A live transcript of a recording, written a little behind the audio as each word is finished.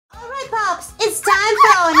Pups, it's time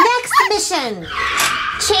for our next mission.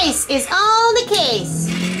 Chase is on the case.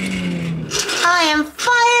 I am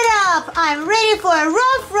fired up. I'm ready for a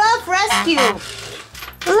rough rescue.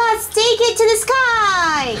 Let's take it to the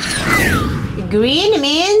sky. Green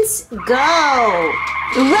means go.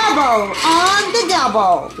 Rubble on the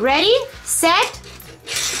double. Ready, set,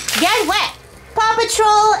 get wet. Paw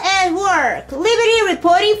Patrol at work. Liberty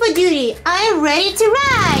reporting for duty. I am ready to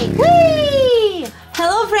ride. Whee!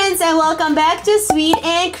 Hello friends and welcome back to Sweet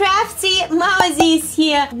and Crafty. Mausy's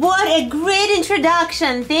here. What a great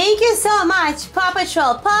introduction. Thank you so much, Paw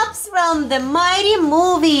Patrol Pups from the Mighty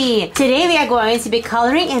movie. Today we are going to be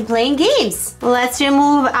coloring and playing games. Let's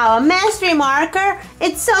remove our mastery marker.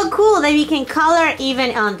 It's so cool that we can color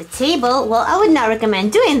even on the table. Well, I would not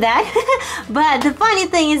recommend doing that. But the funny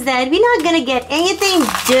thing is that we're not gonna get anything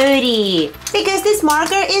dirty because this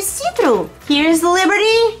marker is see-through. Here's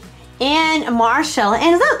Liberty and Marshall,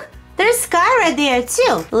 and look, there's Skye right there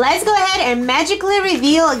too. Let's go ahead and magically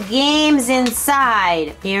reveal games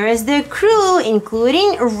inside. Here is the crew,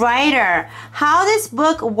 including Ryder. How this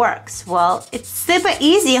book works? Well, it's super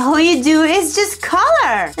easy. All you do is just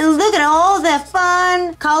color. And look at all the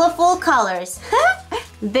fun, colorful colors.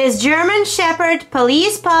 This German Shepherd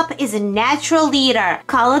police pup is a natural leader.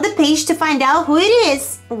 Color the page to find out who it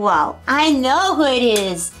is. Well, I know who it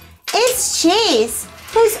is. It's Chase,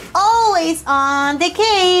 who's always on the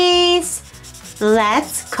case.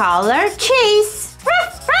 Let's color Chase.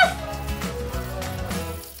 Ruff, ruff.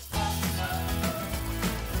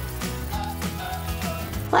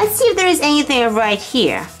 Let's see if there is anything right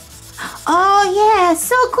here. Oh yeah,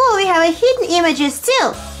 so cool. We have a hidden images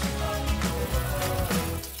too.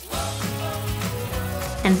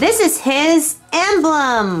 And this is his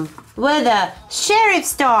emblem with a sheriff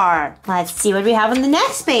star. Let's see what we have on the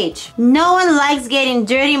next page. No one likes getting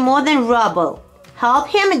dirty more than Rubble. Help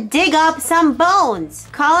him dig up some bones.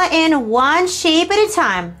 Color in one shape at a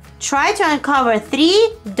time. Try to uncover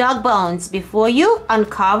 3 dog bones before you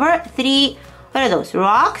uncover 3, what are those,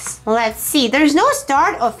 rocks? Let's see, there's no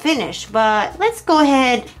start or finish, but let's go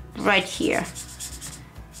ahead right here.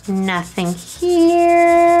 Nothing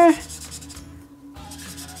here.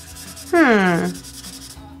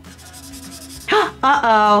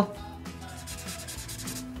 Uh-oh.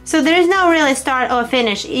 So there's no really start or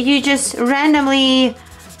finish. You just randomly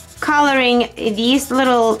coloring these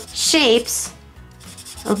little shapes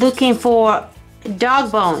looking for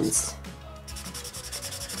dog bones.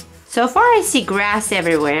 So far I see grass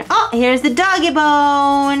everywhere. Oh, here's the doggy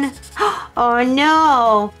bone. Oh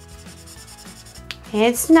no.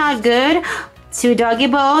 It's not good. 2 doggy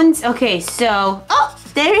bones. Okay, so... Oh!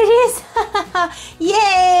 There it is!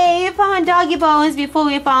 Yay! We found doggy bones before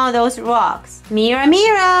we found those rocks. Mirror,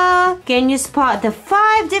 mirror! Can you spot the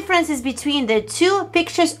 5 differences between the 2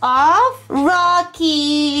 pictures of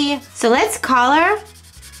Rocky? So let's color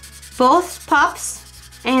both pups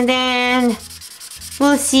and then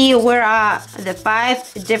we'll see where are the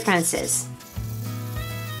 5 differences.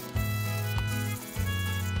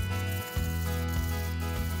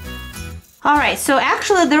 Alright, so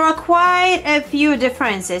actually there are quite a few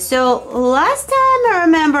differences. So last time I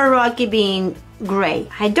remember Rocky being gray.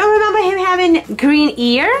 I don't remember him having green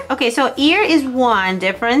ear. Okay, so ear is 1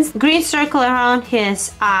 difference. Green circle around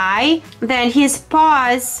his eye. Then his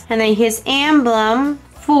paws. And then his emblem,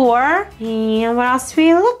 4. And what else are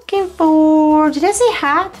we looking for? Did I say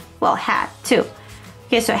hat? Well, hat too.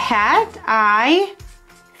 Okay, so hat, eye,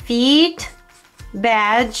 feet,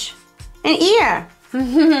 badge, and ear.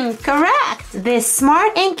 Correct! This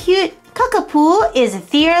smart and cute cockapoo is a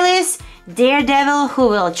fearless daredevil who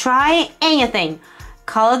will try anything.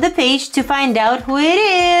 Color the page to find out who it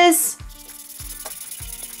is.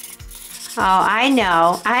 Oh, I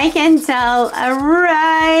know. I can tell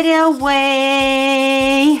right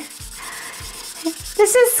away.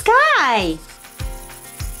 This is Skye.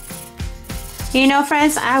 You know,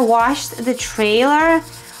 friends, I watched the trailer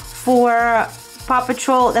for Paw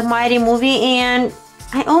Patrol, the Mighty movie, and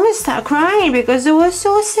I almost started crying because it was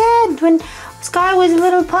so sad when Skye was a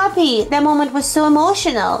little puppy. That moment was so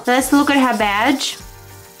emotional. Let's look at her badge.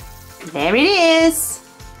 There it is.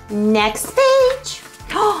 Next page.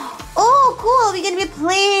 Oh, cool. We're going to be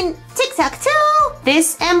playing tic-tac-toe.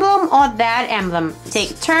 This emblem or that emblem.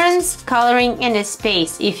 Take turns coloring in a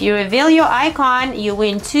space. If you reveal your icon, you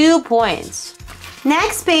win 2 points.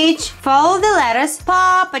 Next page, follow the letters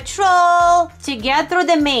Paw Patrol to get through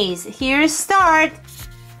the maze. Here's start.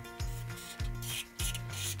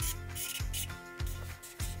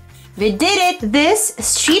 We did it! This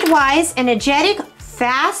streetwise, energetic,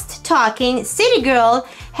 fast-talking city girl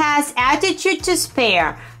has attitude to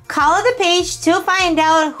spare. Color the page to find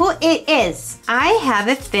out who it is. I have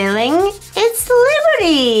a feeling it's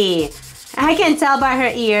Liberty. I can tell by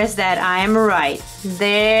her ears that I'm right.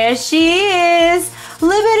 There she is.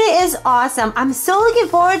 Liberty is awesome. I'm so looking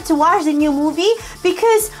forward to watch the new movie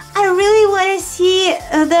because I really want to see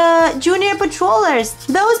the junior patrollers.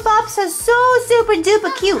 Those pups are so super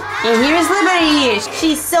duper cute. And here's Liberty.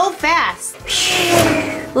 She's so fast.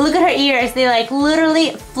 Look at her ears. They're like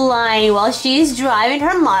literally flying while she's driving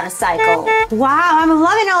her motorcycle. Wow, I'm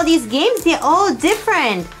loving all these games. They're all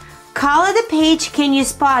different. Color the page. Can you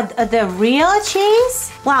spot the real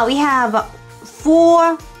Chase? Wow, we have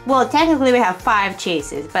 4. Well, technically we have 5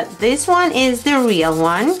 chases, but this one is the real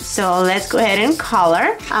one. So let's go ahead and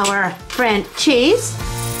color our friend Chase.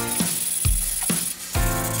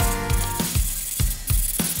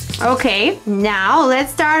 Okay, now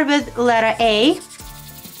let's start with letter A.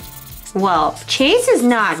 Well, Chase is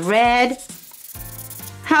not red.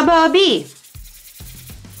 How about B?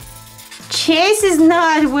 Chase is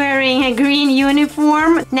not wearing a green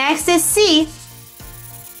uniform. Next is C.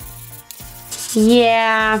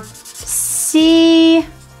 Yeah, C,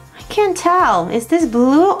 I can't tell. Is this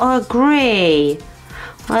blue or gray?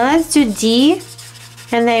 Well, let's do D,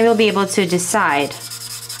 and then we'll be able to decide.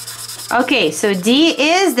 Okay, so D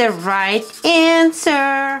is the right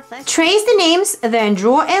answer. Let's trace the names, then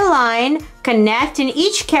draw a line connecting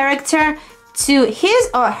each character to his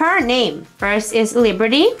or her name. First is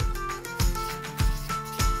Liberty.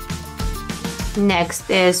 Next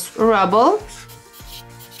is Rubble.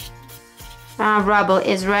 Rubble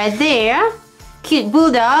is right there. Cute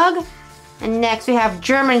bulldog. And next we have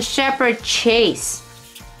German Shepherd Chase.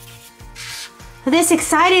 This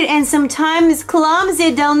excited and sometimes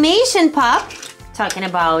clumsy Dalmatian pup, talking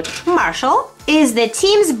about Marshall, is the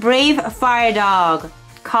team's brave fire dog.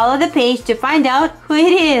 Color the page to find out who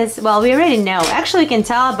it is. Well, we already know. Actually, we can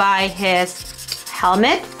tell by his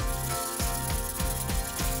helmet.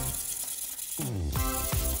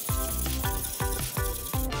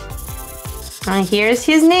 And here's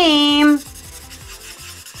his name,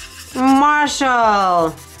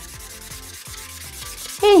 Marshall.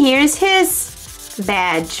 And here's his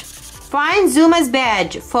badge. Find Zuma's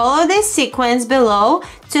badge. Follow the sequence below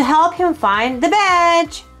to help him find the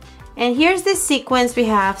badge. And here's the sequence. We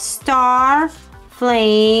have star,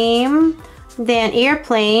 flame, then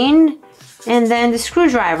airplane, and then the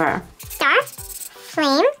screwdriver. Star,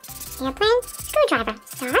 flame, airplane, screwdriver.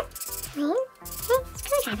 Star, flame,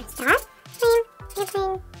 screwdriver. Star, flame,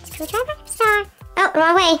 airplane, screwdriver. Star. Oh,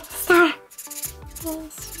 wrong way. Star, flame,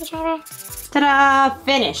 screwdriver. Ta-da!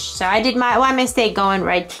 Finish. So I did my one mistake going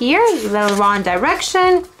right here, the wrong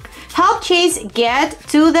direction. Help Chase get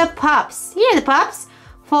to the pups. Here are the pups.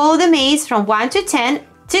 Follow the maze from 1 to 10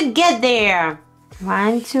 to get there.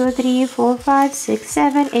 1, 2, 3, 4, 5, 6,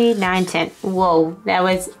 7, 8, 9, 10. Whoa, that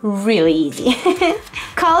was really easy.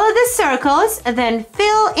 Color the circles, then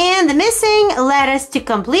fill in the missing letters to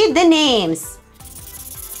complete the names.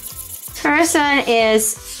 First one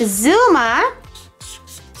is Zuma.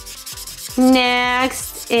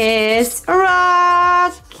 Next is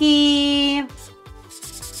Rocky.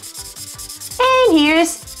 And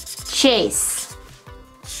here's Chase.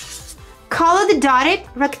 Color the dotted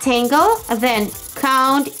rectangle, then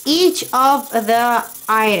count each of the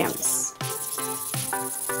items.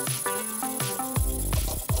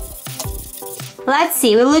 Let's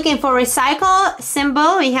see, we're looking for recycle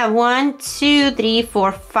symbol. We have 1, 2, 3,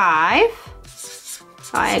 4, 5.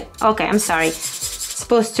 Okay, I'm sorry.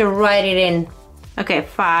 Supposed to write it in. Okay,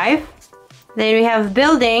 5. Then we have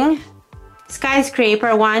building,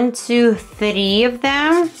 skyscraper, 1, 2, 3 of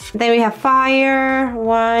them. Then we have fire,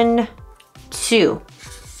 1, 2.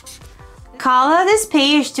 Color this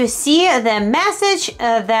page to see the message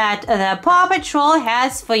that the Paw Patrol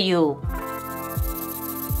has for you.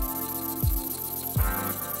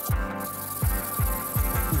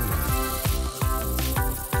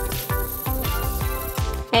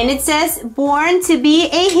 And it says, born to be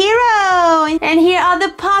a hero. And here are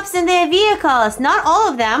the pups in their vehicles. Not all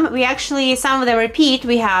of them. Some of them repeat.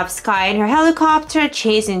 We have Skye in her helicopter,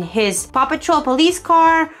 Chase in his Paw Patrol police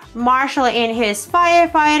car, Marshall in his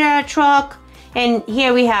firefighter truck. And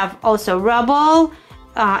here we have also Rubble.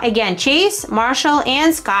 Again, Chase, Marshall,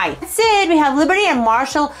 and Skye. That's it. We have Liberty and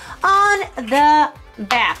Marshall on the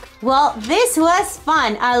back. Well, this was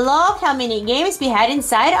fun. I loved how many games we had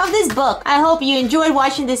inside of this book. I hope you enjoyed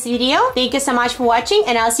watching this video. Thank you so much for watching,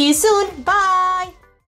 and I'll see you soon. Bye!